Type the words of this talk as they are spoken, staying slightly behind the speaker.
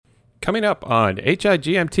Coming up on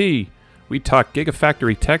HIGMT, we talk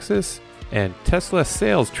Gigafactory Texas and Tesla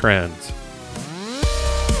sales trends.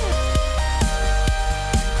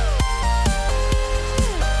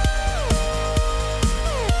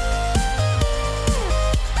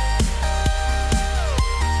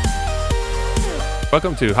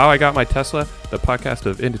 Welcome to How I Got My Tesla, the podcast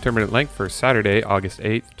of indeterminate length for Saturday, August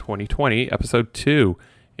 8th, 2020, episode 2.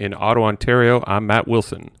 In Ottawa, Ontario, I'm Matt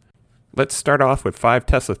Wilson. Let's start off with 5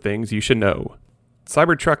 Tesla things you should know.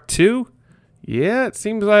 Cybertruck 2? Yeah, it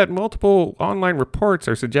seems that multiple online reports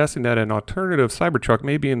are suggesting that an alternative Cybertruck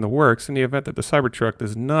may be in the works in the event that the Cybertruck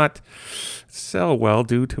does not sell well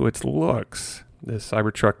due to its looks. The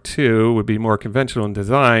Cybertruck 2 would be more conventional in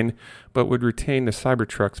design, but would retain the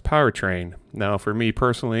Cybertruck's powertrain. Now, for me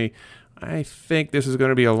personally, I think this is going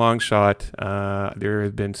to be a long shot. There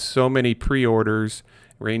have been so many pre-orders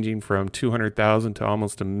ranging from 200,000 to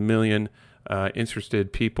almost 1 million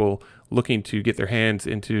interested people looking to get their hands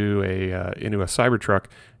into a Cybertruck,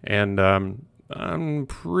 and I'm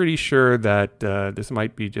pretty sure that this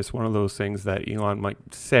might be just one of those things that Elon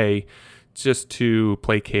might say just to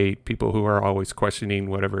placate people who are always questioning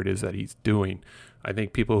whatever it is that he's doing. I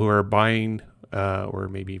think people who are buying or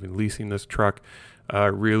maybe even leasing this truck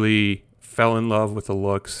really fell in love with the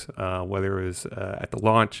looks, whether it was at the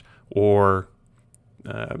launch or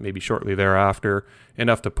maybe shortly thereafter,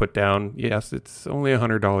 enough to put down, yes, it's only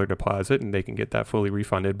 $100 deposit and they can get that fully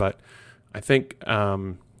refunded. But I think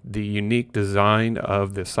the unique design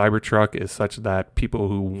of the Cybertruck is such that people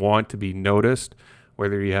who want to be noticed,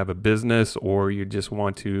 whether you have a business or you just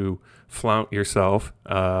want to flaunt yourself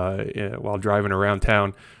while driving around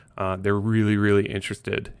town, they're really, really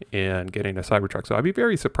interested in getting a Cybertruck. So I'd be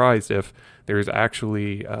very surprised if there's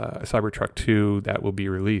actually a Cybertruck 2 that will be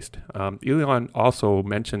released. Elon also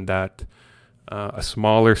mentioned that a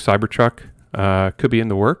smaller Cybertruck could be in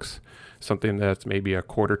the works, something that's maybe a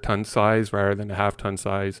quarter-ton size rather than a half-ton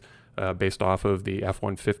size based off of the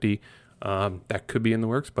F-150. That could be in the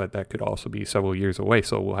works, but that could also be several years away,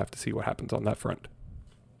 so we'll have to see what happens on that front.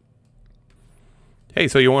 Hey,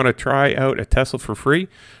 so you want to try out a Tesla for free?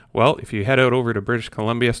 Well, if you head out over to British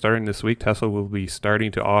Columbia starting this week, Tesla will be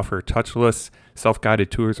starting to offer touchless, self-guided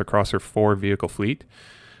tours across their 4-vehicle fleet.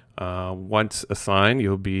 Once assigned,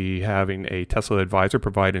 you'll be having a Tesla advisor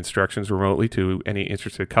provide instructions remotely to any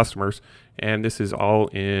interested customers, and this is all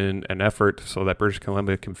in an effort so that British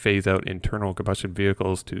Columbia can phase out internal combustion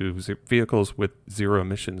vehicles to vehicles with zero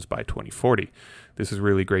emissions by 2040. This is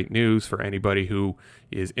really great news for anybody who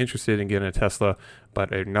is interested in getting a Tesla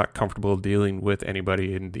but are not comfortable dealing with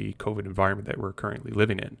anybody in the COVID environment that we're currently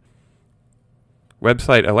living in.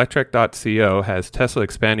 Website electrek.co has Tesla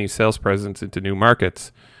expanding sales presence into new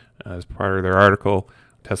markets. As part of their article,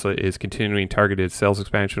 Tesla is continuing targeted sales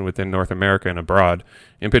expansion within North America and abroad.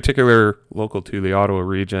 In particular, local to the Ottawa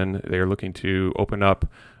region, they are looking to open up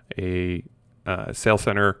a sales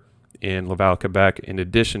center in Laval, Quebec, in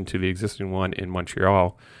addition to the existing one in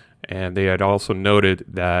Montreal. And they had also noted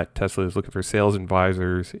that Tesla is looking for sales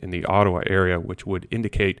advisors in the Ottawa area, which would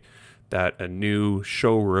indicate that a new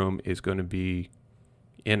showroom is going to be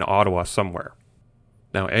in Ottawa somewhere.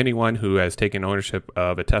 Now, anyone who has taken ownership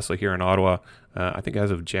of a Tesla here in Ottawa, I think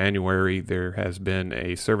as of January, there has been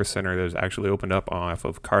a service center that has actually opened up off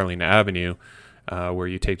of Carling Avenue, where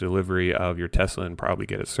you take delivery of your Tesla and probably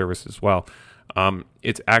get it serviced as well.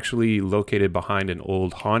 It's actually located behind an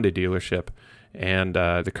old Honda dealership, and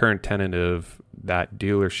the current tenant of that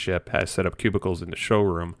dealership has set up cubicles in the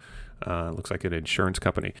showroom. Looks like an insurance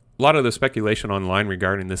company. A lot of the speculation online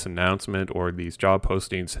regarding this announcement or these job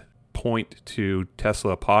postings point to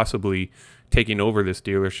Tesla possibly taking over this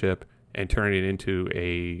dealership and turning it into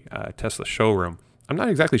a Tesla showroom. I'm not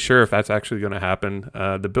exactly sure if that's actually going to happen.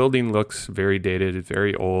 The building looks very dated. It's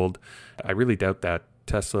very old. I really doubt that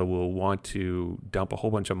Tesla will want to dump a whole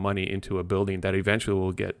bunch of money into a building that eventually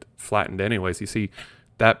will get flattened anyways. You see,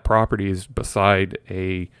 that property is beside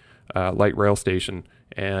a light rail station,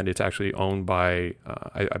 and it's actually owned by,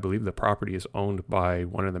 I believe the property is owned by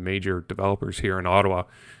one of the major developers here in Ottawa.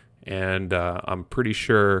 And I'm pretty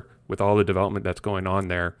sure with all the development that's going on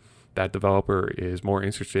there, that developer is more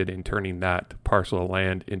interested in turning that parcel of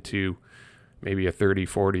land into maybe a 30,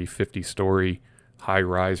 40, 50-story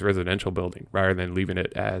high-rise residential building rather than leaving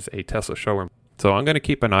it as a Tesla showroom. So I'm going to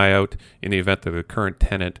keep an eye out in the event that the current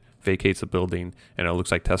tenant vacates the building and it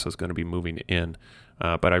looks like Tesla's going to be moving in.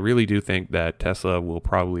 But I really do think that Tesla will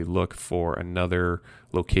probably look for another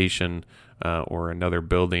location or another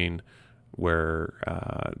building where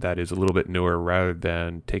that is a little bit newer rather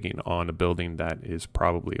than taking on a building that is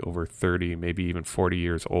probably over 30, maybe even 40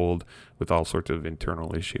 years old with all sorts of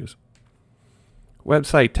internal issues.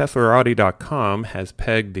 Website Teslarati.com has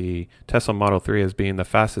pegged the Tesla Model 3 as being the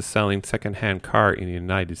fastest selling second-hand car in the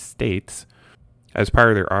United States. As part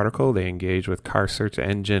of their article, they engaged with car search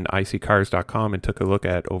engine iSeeCars.com and took a look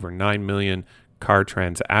at over 9 million car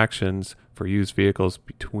transactions for used vehicles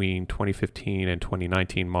between 2015 and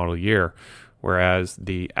 2019 model year, whereas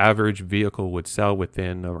the average vehicle would sell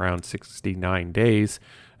within around 69 days.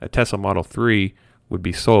 A Tesla Model 3 would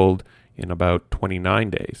be sold in about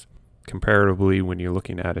 29 days. Comparatively, when you're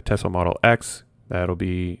looking at a Tesla Model X, that'll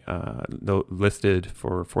be listed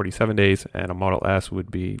for 47 days, and a Model S would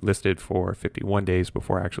be listed for 51 days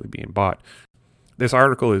before actually being bought. This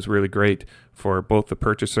article is really great for both the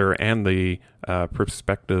purchaser and the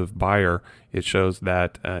prospective buyer. It shows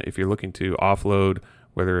that if you're looking to offload,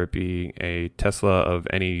 whether it be a Tesla of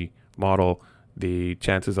any model, the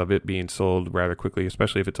chances of it being sold rather quickly,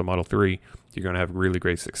 especially if it's a Model 3, you're going to have really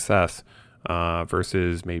great success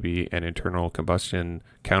versus maybe an internal combustion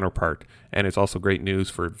counterpart. And it's also great news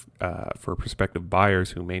for prospective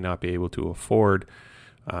buyers who may not be able to afford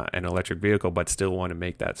an electric vehicle but still want to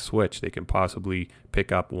make that switch. They can possibly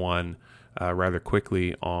pick up one rather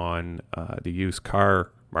quickly on the used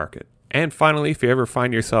car market. And finally, if you ever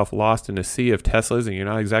find yourself lost in a sea of Teslas and you're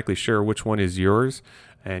not exactly sure which one is yours,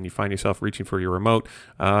 and you find yourself reaching for your remote,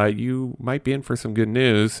 you might be in for some good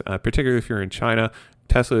news, particularly if you're in China.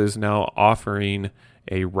 Tesla is now offering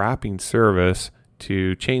a wrapping service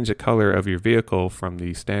to change the color of your vehicle from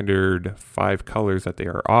the standard 5 colors that they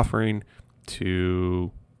are offering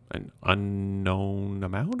to an unknown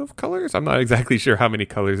amount of colors. I'm not exactly sure how many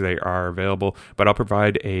colors they are available, but I'll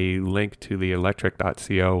provide a link to the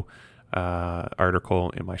electric.co article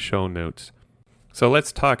in my show notes. So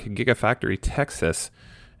let's talk Gigafactory Texas.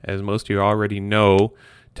 As most of you already know,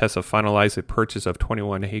 Tesla finalized the purchase of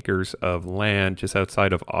 21 acres of land just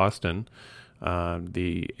outside of Austin.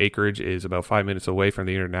 The acreage is about 5 minutes away from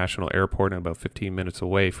the international airport and about 15 minutes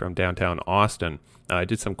away from downtown Austin. I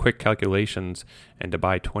did some quick calculations, and to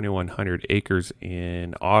buy 2,100 acres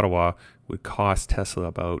in Ottawa would cost Tesla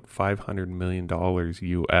about $500 million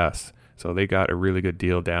US. So they got a really good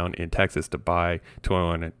deal down in Texas to buy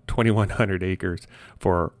 2,100 acres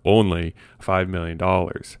for only $5 million.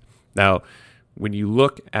 Now, when you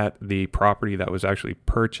look at the property that was actually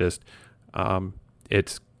purchased,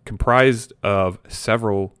 it's comprised of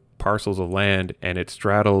several parcels of land, and it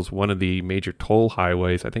straddles one of the major toll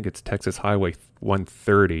highways. I think it's Texas Highway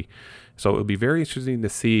 130. So it'll be very interesting to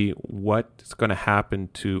see what's going to happen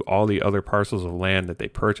to all the other parcels of land that they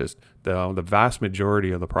purchased. The vast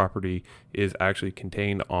majority of the property is actually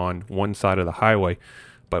contained on one side of the highway,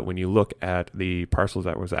 but when you look at the parcels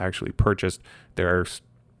that was actually purchased, there are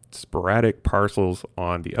sporadic parcels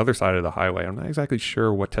on the other side of the highway. I'm not exactly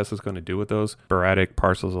sure what Tesla's going to do with those sporadic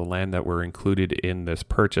parcels of land that were included in this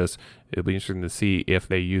purchase. It'll be interesting to see if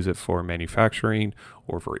they use it for manufacturing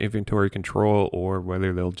or for inventory control, or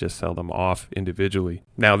whether they'll just sell them off individually.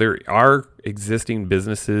 Now, there are existing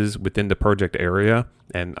businesses within the project area,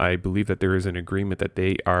 and I believe that there is an agreement that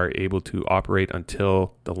they are able to operate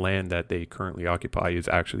until the land that they currently occupy is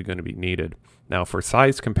actually going to be needed. Now, for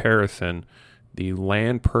size comparison, the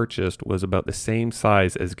land purchased was about the same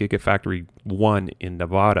size as Gigafactory 1 in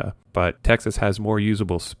Nevada, but Texas has more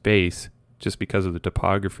usable space just because of the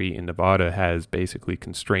topography in Nevada has basically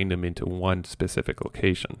constrained them into one specific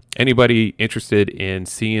location. Anybody interested in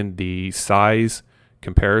seeing the size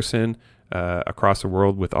comparison across the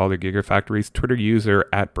world with all their Gigafactories, Twitter user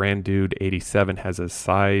 @branddude87 has a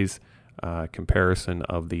size comparison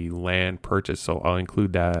of the land purchase, so I'll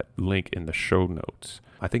include that link in the show notes.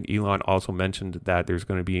 I think Elon also mentioned that there's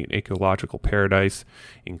going to be an ecological paradise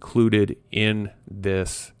included in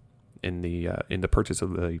this, in the purchase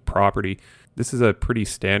of the property. This is a pretty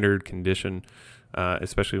standard condition,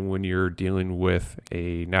 especially when you're dealing with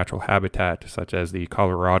a natural habitat such as the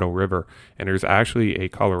Colorado River. And there's actually a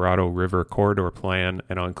Colorado River corridor plan,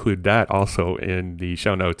 and I'll include that also in the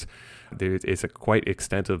show notes. There is a quite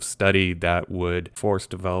extensive study that would force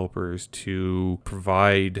developers to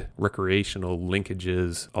provide recreational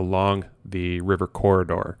linkages along the river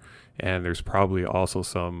corridor. And there's probably also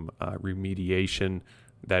some remediation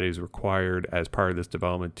that is required as part of this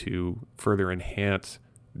development to further enhance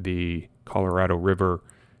the Colorado River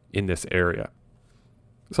in this area.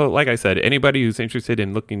 So like I said, anybody who's interested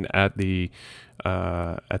in looking at the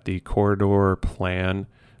corridor plan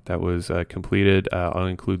that was completed, I'll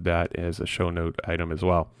include that as a show note item as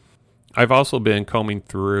well. I've also been combing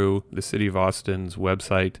through the City of Austin's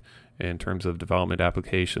website in terms of development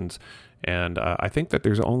applications, and I think that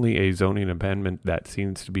there's only a zoning amendment that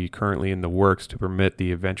seems to be currently in the works to permit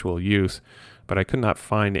the eventual use, but I could not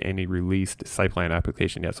find any released site plan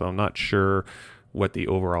application yet, so I'm not sure what the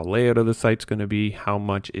overall layout of the site's going to be, how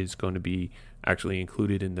much is going to be actually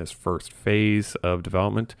included in this first phase of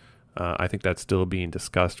development. I think that's still being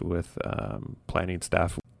discussed with planning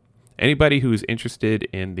staff. Anybody who's interested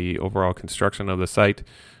in the overall construction of the site,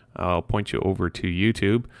 I'll point you over to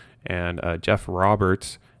YouTube, and Jeff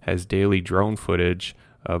Roberts has daily drone footage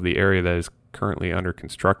of the area that is currently under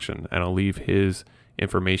construction, and I'll leave his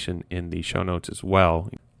information in the show notes as well.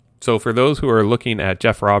 So for those who are looking at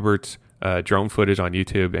Jeff Roberts' drone footage on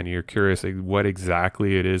YouTube and you're curious what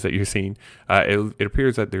exactly it is that you're seeing, it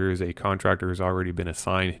appears that there is a contractor who's already been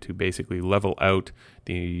assigned to basically level out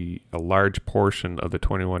a large portion of the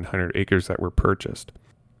 2,100 acres that were purchased.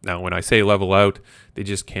 Now, when I say level out, they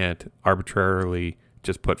just can't arbitrarily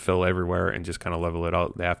just put fill everywhere and just kind of level it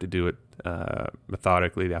out. They have to do it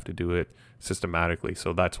methodically. They have to do it systematically.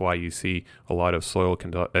 So that's why you see a lot of soil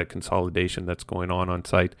consolidation that's going on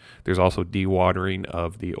site. There's also dewatering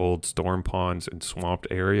of the old storm ponds and swamped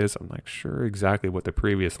areas. I'm not sure exactly what the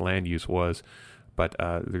previous land use was, but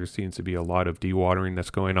there seems to be a lot of dewatering that's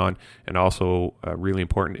going on. And also really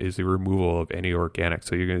important is the removal of any organic.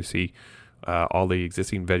 So you're going to see all the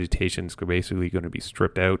existing vegetation is basically going to be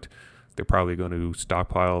stripped out. They're probably going to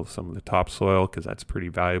stockpile some of the topsoil because that's pretty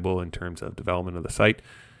valuable in terms of development of the site.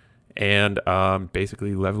 And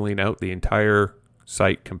basically leveling out the entire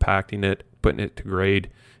site, compacting it, putting it to grade,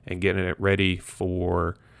 and getting it ready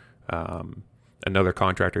for another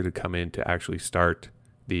contractor to come in to actually start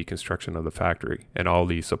the construction of the factory and all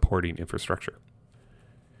the supporting infrastructure.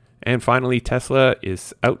 And finally, Tesla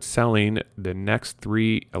is outselling the next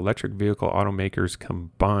 3 electric vehicle automakers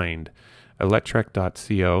combined.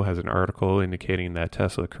 Electrek.co has an article indicating that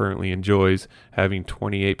Tesla currently enjoys having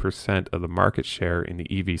 28% of the market share in the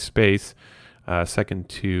EV space, second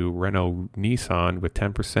to Renault Nissan with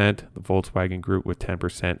 10%, the Volkswagen Group with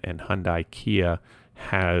 10%, and Hyundai Kia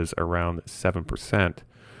has around 7%.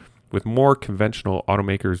 With more conventional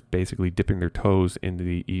automakers basically dipping their toes into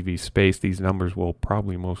the EV space, these numbers will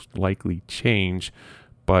probably most likely change.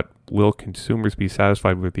 But will consumers be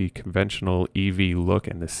satisfied with the conventional EV look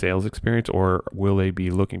and the sales experience, or will they be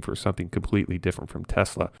looking for something completely different from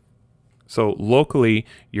Tesla? So locally,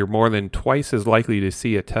 you're more than twice as likely to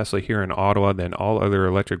see a Tesla here in Ottawa than all other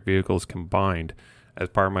electric vehicles combined. As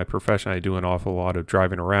part of my profession, I do an awful lot of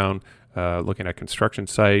driving around, looking at construction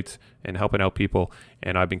sites and helping out people.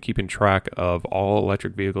 And I've been keeping track of all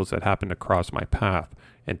electric vehicles that happen to cross my path.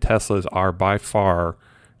 And Teslas are by far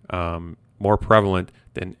more prevalent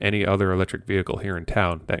than any other electric vehicle here in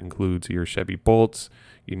town. That includes your Chevy Bolts,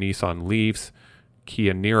 your Nissan Leafs,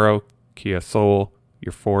 Kia Niro, Kia Soul,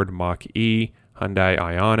 your Ford Mach-E, Hyundai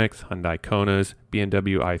Ioniqs, Hyundai Konas,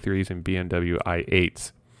 BMW i3s, and BMW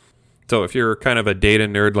i8s. So if you're kind of a data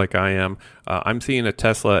nerd like I am, I'm seeing a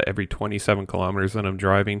Tesla every 27 kilometers that I'm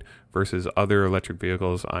driving versus other electric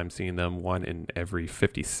vehicles. I'm seeing them one in every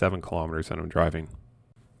 57 kilometers that I'm driving.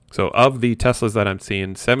 So of the Teslas that I'm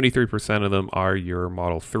seeing, 73% of them are your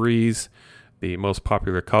Model 3s. The most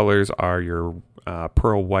popular colors are your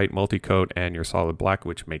pearl white multi-coat and your solid black,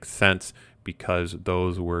 which makes sense because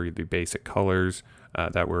those were the basic colors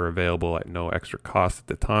that were available at no extra cost at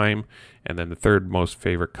the time. And then the third most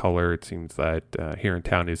favorite color, it seems that here in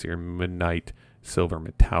town, is your midnight silver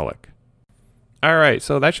metallic. All right,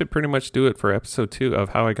 so that should pretty much do it for episode 2 of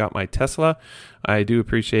How I Got My Tesla. I do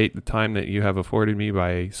appreciate the time that you have afforded me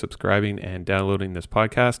by subscribing and downloading this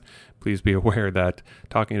podcast. Please be aware that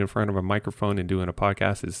talking in front of a microphone and doing a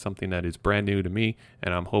podcast is something that is brand new to me,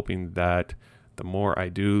 and I'm hoping that the more I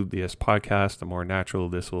do this podcast, the more natural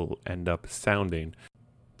this will end up sounding.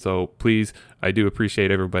 So please, I do appreciate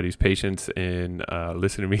everybody's patience in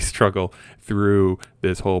listening to me struggle through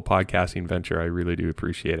this whole podcasting venture. I really do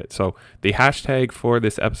appreciate it. So the hashtag for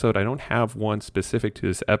this episode, I don't have one specific to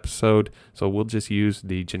this episode, so we'll just use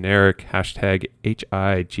the generic hashtag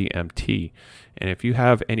HIGMT. And if you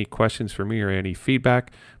have any questions for me or any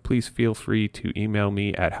feedback, please feel free to email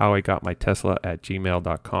me at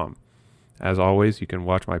howigotmytesla@gmail.com. As always, you can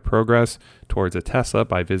watch my progress towards a Tesla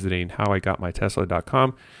by visiting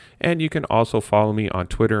howigotmytesla.com, and you can also follow me on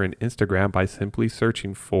Twitter and Instagram by simply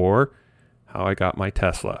searching for How I Got My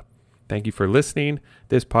Tesla. Thank you for listening.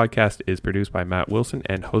 This podcast is produced by Matt Wilson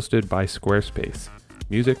and hosted by Squarespace.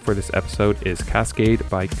 Music for this episode is Cascade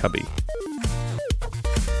by Cubby.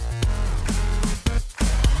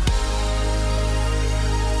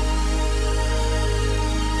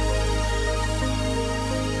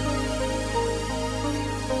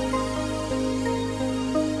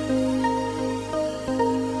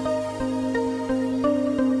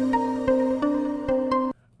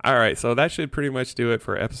 All right, so that should pretty much do it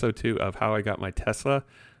for episode 2 of How I Got My Tesla.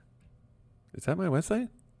 Is that my website?